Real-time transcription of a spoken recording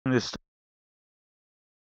solution is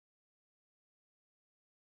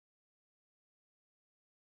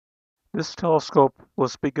This telescope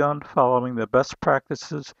was begun following the best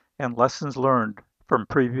practices and lessons learned from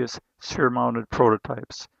previous sphere-mounted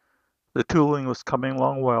prototypes. The tooling was coming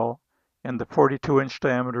along well, and the 42-inch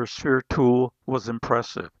diameter sphere tool was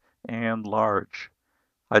impressive and large.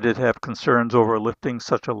 I did have concerns over lifting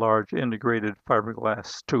such a large integrated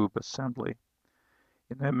fiberglass tube assembly.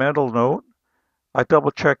 In a mental note, I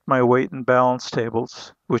double-checked my weight and balance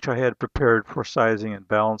tables, which I had prepared for sizing and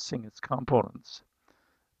balancing its components.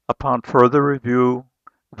 Upon further review,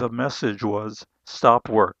 the message was, stop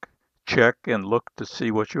work, check and look to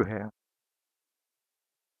see what you have.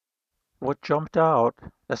 What jumped out,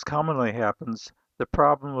 as commonly happens, the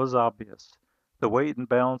problem was obvious. The weight and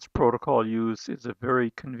balance protocol used is a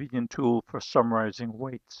very convenient tool for summarizing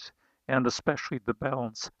weights, and especially the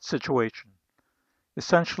balance situation.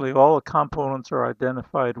 Essentially, all the components are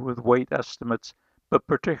identified with weight estimates, but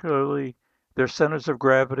particularly their centers of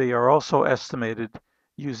gravity are also estimated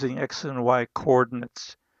using X and Y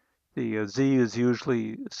coordinates. The Z is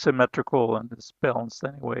usually symmetrical and is balanced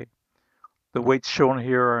anyway. The weights shown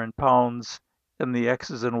here are in pounds, and the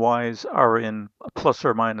X's and Y's are in plus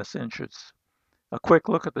or minus inches. A quick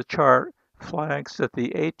look at the chart flags that the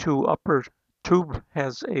A2 upper tube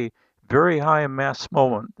has a very high mass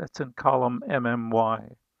moment, that's in column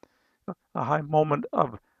MMY, a high moment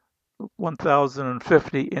of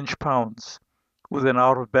 1,050 inch-pounds, with an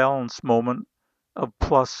out-of-balance moment of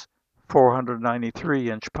plus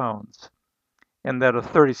 493 inch-pounds, and that a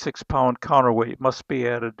 36-pound counterweight must be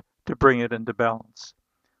added to bring it into balance.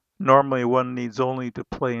 Normally one needs only to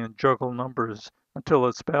play and juggle numbers until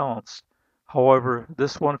it's balanced. However,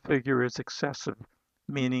 this one figure is excessive,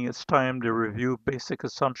 meaning it's time to review basic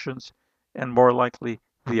assumptions and more likely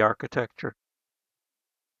the architecture.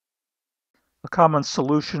 A common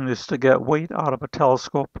solution is to get weight out of a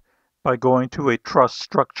telescope by going to a truss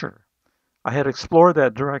structure. I had explored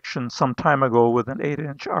that direction some time ago with an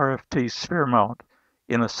 8-inch RFT sphere mount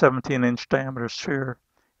in a 17-inch diameter sphere,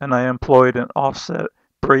 and I employed an offset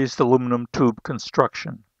brazed aluminum tube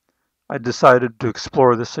construction. I decided to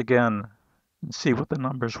explore this again and see what the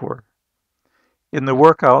numbers were. In the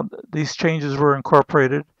workout, these changes were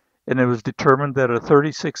incorporated, and it was determined that a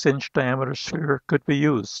 36-inch diameter sphere could be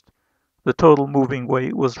used. The total moving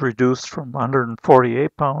weight was reduced from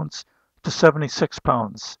 148 pounds to 76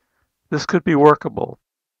 pounds. This could be workable.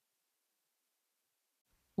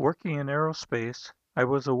 Working in aerospace, I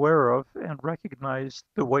was aware of and recognized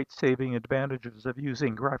the weight-saving advantages of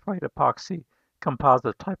using graphite epoxy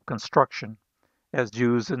composite type construction, as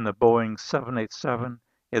used in the Boeing 787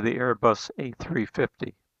 and the Airbus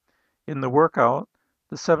A350. In the workout,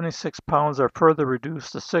 the 76 pounds are further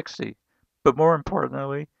reduced to 60, but more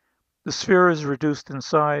importantly, the sphere is reduced in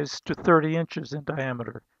size to 30 inches in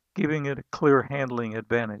diameter, giving it a clear handling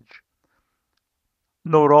advantage.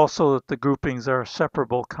 Note also that the groupings are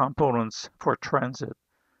separable components for transit,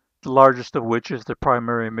 the largest of which is the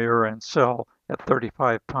primary mirror and cell at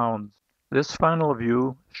 35 pounds. This final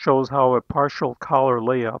view shows how a partial collar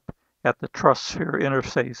layup at the truss sphere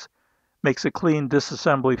interface makes a clean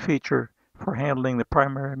disassembly feature for handling the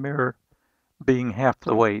primary mirror being half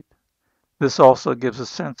the weight. This also gives a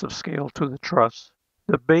sense of scale to the truss.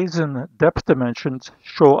 The basin depth dimensions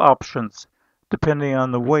show options. Depending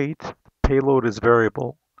on the weight, payload is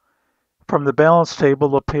variable. From the balance table,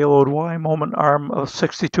 the payload Y moment arm of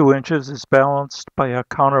 62 inches is balanced by a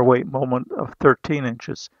counterweight moment of 13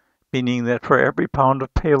 inches, meaning that for every pound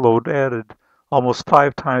of payload added, almost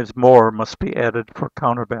 5 times more must be added for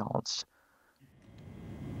counterbalance.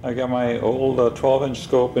 I got my old 12-inch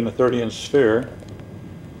scope in a 30-inch sphere,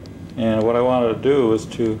 and what I wanted to do is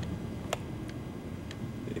to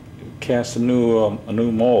cast a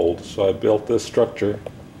new mold. So I built this structure,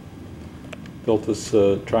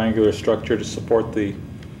 triangular structure to support the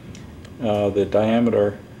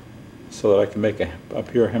diameter, so that I can make a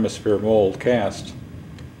pure hemisphere mold cast.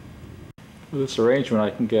 With this arrangement,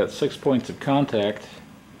 I can get 6 points of contact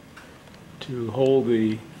to hold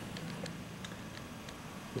the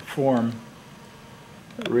form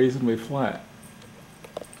reasonably flat.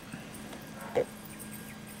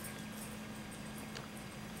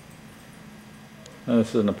 And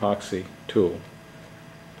this is an epoxy tool.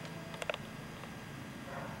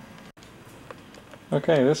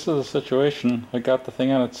 Okay, this is the situation. I got the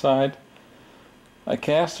thing on its side. I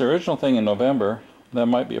cast the original thing in November. That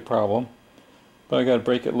might be a problem, but I got to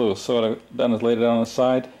break it loose. So what I've done is laid it on the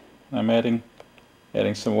side. I'm adding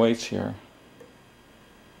some weights here.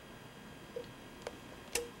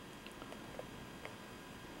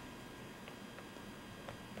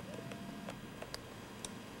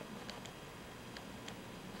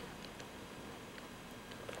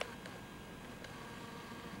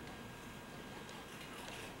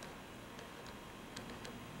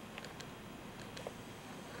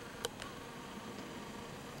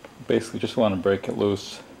 basically just want to break it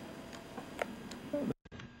loose.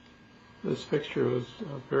 This fixture was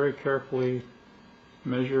very carefully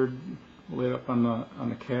measured, laid up on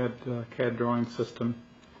the CAD drawing system,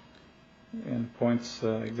 and points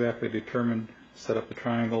exactly determined. Set up the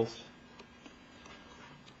triangles.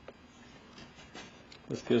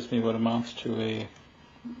 This gives me what amounts to a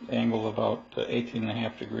angle about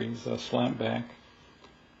 18.5 degrees slant back.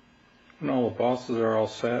 When all the bosses are all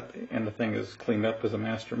set and the thing is cleaned up as a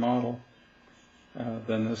master model,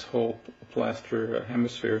 then this whole plaster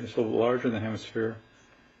hemisphere, it's a little larger than the hemisphere,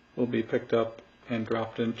 will be picked up and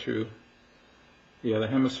dropped into the other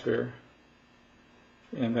hemisphere,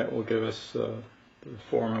 and that will give us the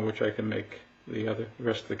form in which I can make the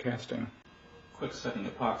rest of the casting. Quick setting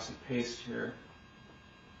epoxy paste here.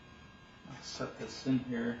 I'll set this in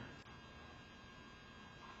here.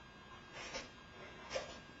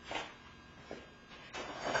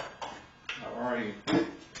 I've already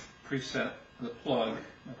preset the plug.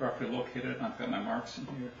 I properly located it, and I've got my marks in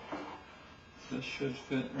here. This should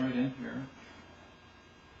fit right in here.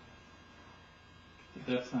 The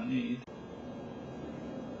depth I need. I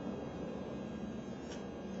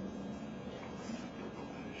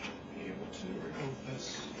should be able to remove this.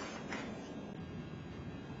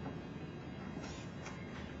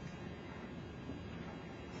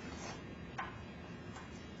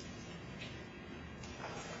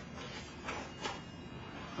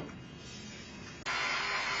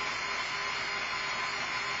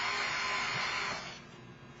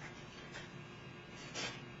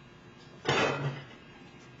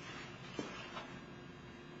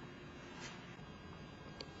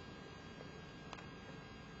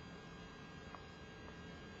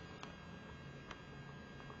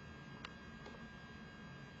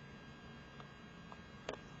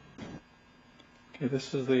 Okay,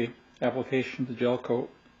 this is the application of the gel coat.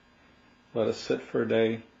 Let it sit for a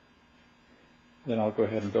day. Then I'll go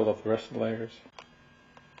ahead and build up the rest of the layers.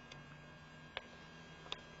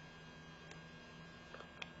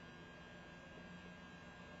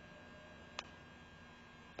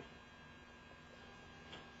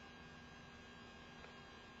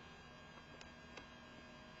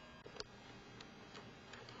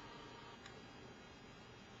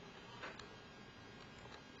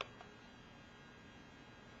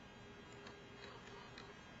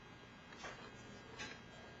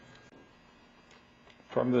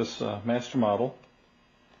 From this master model,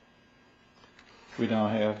 we now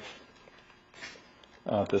have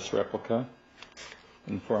this replica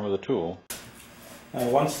in the form of the tool. Now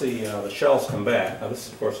once the shells come back, now this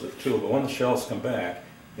is of course the tool, but when the shells come back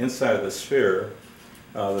inside of the sphere,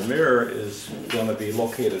 the mirror is going to be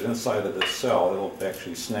located inside of this cell. It'll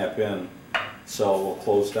actually snap in, the cell will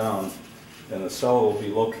close down, and the cell will be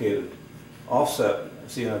located offset.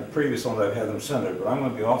 See, in the previous one I've had them centered, but I'm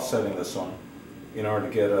going to be offsetting this one in order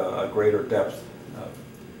to get a greater depth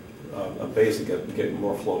of base and get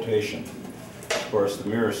more flotation. Of course, the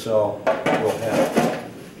mirror cell will have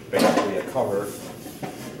basically a cover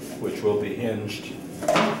which will be hinged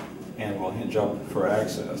and will hinge up for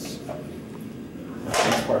access.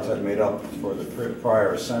 These parts I've made up for the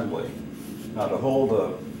prior assembly. Now to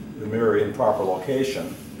hold the mirror in proper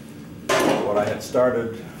location, what I had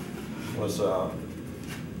started was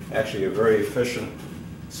actually a very efficient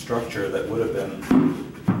structure that would have been,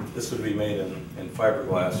 this would be made in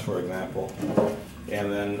fiberglass, for example, and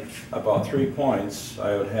then about 3 points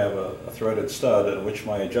I would have a threaded stud in which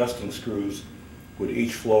my adjusting screws would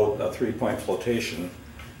each float a 3-point flotation.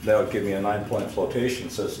 That would give me a 9-point flotation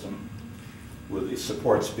system with the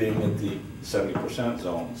supports being in the 70%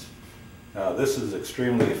 zones. This is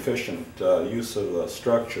extremely efficient use of the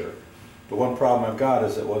structure, but one problem I've got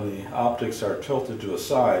is that when the optics are tilted to a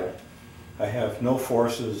side, I have no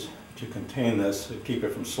forces to contain this and keep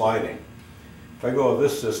it from sliding. If I go with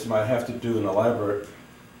this system, I'd have to do an elaborate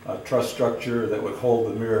truss structure that would hold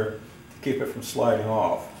the mirror to keep it from sliding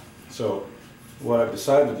off. So what I've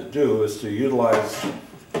decided to do is to utilize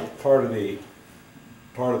part of the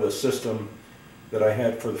system that I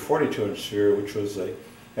had for the 42-inch sphere, which was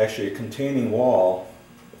actually a containing wall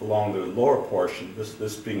along the lower portion,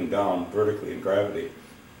 this being down vertically in gravity.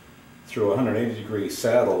 Through 180-degree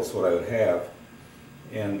saddles, what I would have,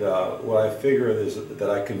 and what I figure is that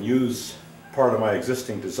I can use part of my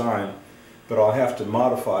existing design, but I'll have to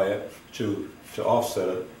modify it to offset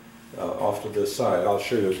it off to this side. I'll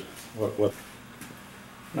show you what.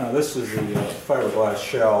 Now this is the fiberglass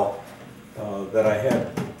shell that I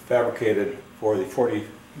had fabricated for the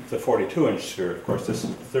 42-inch sphere. Of course, this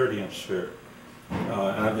is the 30-inch sphere, and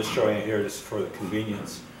I'm just showing it here just for the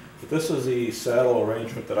convenience. But this is the saddle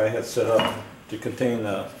arrangement that I had set up to contain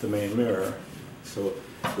the main mirror. So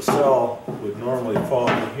The cell would normally fall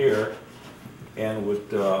in here and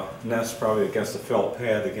would nest probably against a felt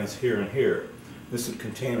pad against here and here. This would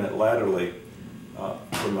contain it laterally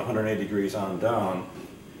from 180 degrees on down.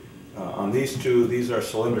 On these two, these are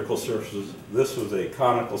cylindrical surfaces. This was a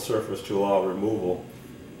conical surface to allow removal.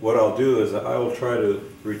 What I'll do is I will try to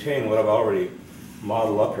retain what I've already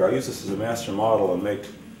modeled up here. I'll use this as a master model and make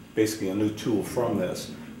basically a new tool from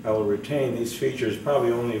this. I will retain these features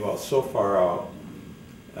probably only about so far out.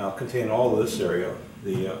 I'll contain all of this area,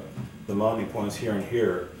 the mounting points here and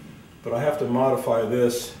here. But I have to modify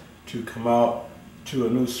this to come out to a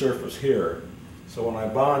new surface here. So when I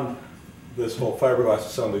bond this whole fiberglass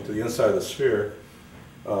assembly to the inside of the sphere,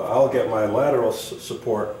 I'll get my lateral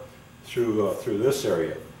support through this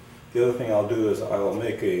area. The other thing I'll do is I'll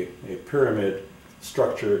make a pyramid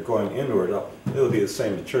structure going inward. It'll be the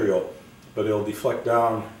same material, but it'll deflect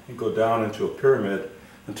down and go down into a pyramid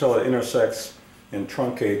until it intersects and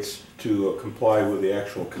truncates to comply with the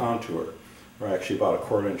actual contour, or actually about a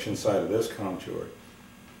 1/4 inch inside of this contour.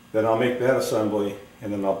 Then I'll make that assembly,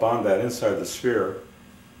 and then I'll bond that inside the sphere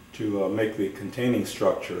to make the containing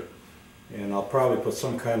structure. And I'll probably put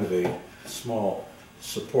some kind of a small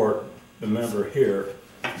support member here,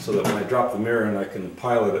 so that when I drop the mirror in, I can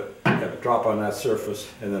pilot it, have it drop on that surface,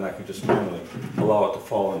 and then I can just manually allow it to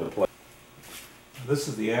fall into place. This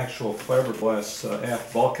is the actual fiberglass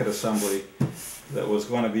aft bulkhead assembly that was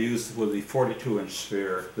going to be used with the 42-inch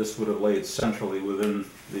sphere. This would have laid centrally within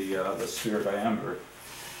the sphere diameter.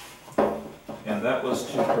 And that was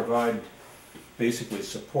to provide basically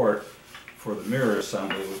support for the mirror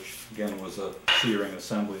assembly, which again was a C-ring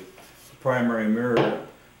assembly. The primary mirror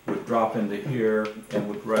would drop into here and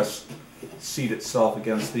would seat itself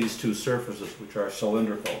against these two surfaces, which are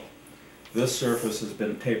cylindrical. This surface has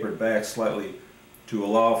been tapered back slightly to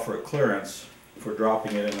allow for a clearance for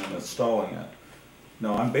dropping it in and installing it.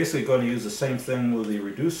 Now I'm basically going to use the same thing with the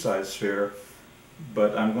reduced size sphere,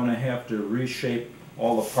 but I'm going to have to reshape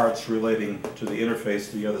all the parts relating to the interface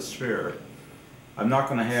to the other sphere. I'm not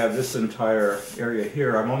going to have this entire area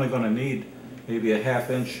here. I'm only going to need maybe a 1/2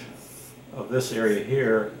 inch of this area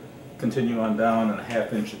here, continue on down, and a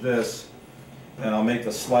 1/2 inch of this, and I'll make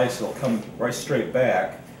a slice. It'll come right straight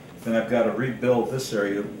back. Then I've got to rebuild this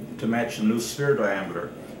area to match the new sphere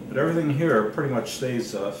diameter. But everything here pretty much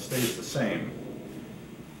stays the same.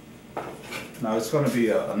 Now it's going to be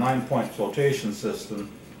a 9-point flotation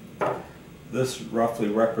system. This roughly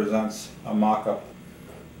represents a mock-up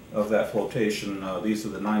of that flotation. These are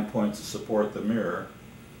the 9 points to support the mirror.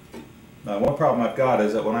 Now one problem I've got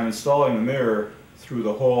is that when I'm installing the mirror through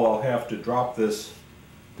the hole, I'll have to drop this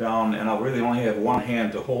down, and I'll really only have one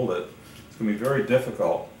hand to hold it. It's going to be very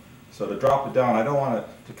difficult. So to drop it down, I don't want it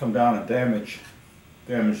to come down and damage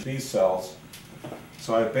these cells.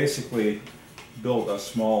 So I basically built a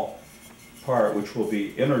small part which will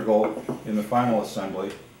be integral in the final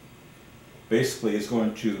assembly. Basically is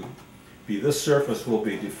going to be, this surface will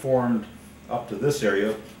be deformed up to this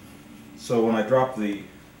area, so when I drop the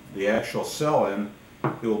actual cell in,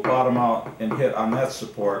 it will bottom out and hit on that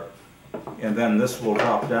support, and then this will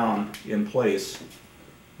drop down in place.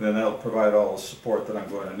 Then that'll provide all the support that I'm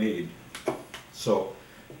going to need. So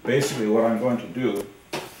basically what I'm going to do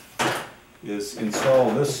is install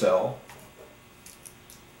this cell,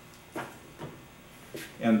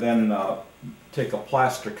 and then take a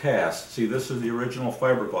plaster cast. See, this is the original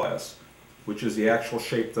fiberglass, which is the actual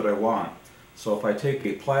shape that I want. So if I take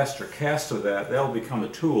a plaster cast of that, that'll become a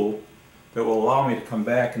tool that will allow me to come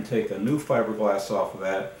back and take a new fiberglass off of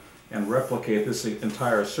that and replicate this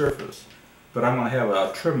entire surface. But I'm going to have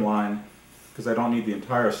a trim line because I don't need the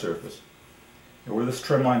entire surface. And where this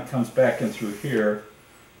trim line comes back in through here,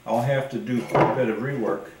 I'll have to do quite a bit of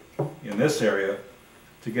rework in this area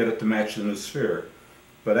to get it to match the new sphere.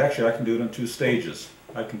 But actually I can do it in 2 stages.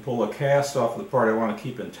 I can pull a cast off the part I want to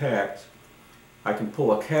keep intact. I can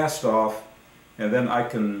pull a cast off, and then I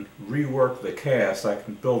can rework the cast. I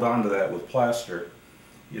can build onto that with plaster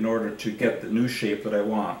in order to get the new shape that I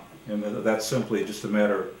want. And that's simply just a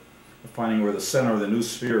matter of finding where the center of the new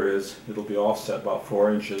sphere is. It'll be offset about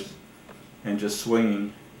 4 inches, and just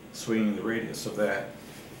swinging the radius of that.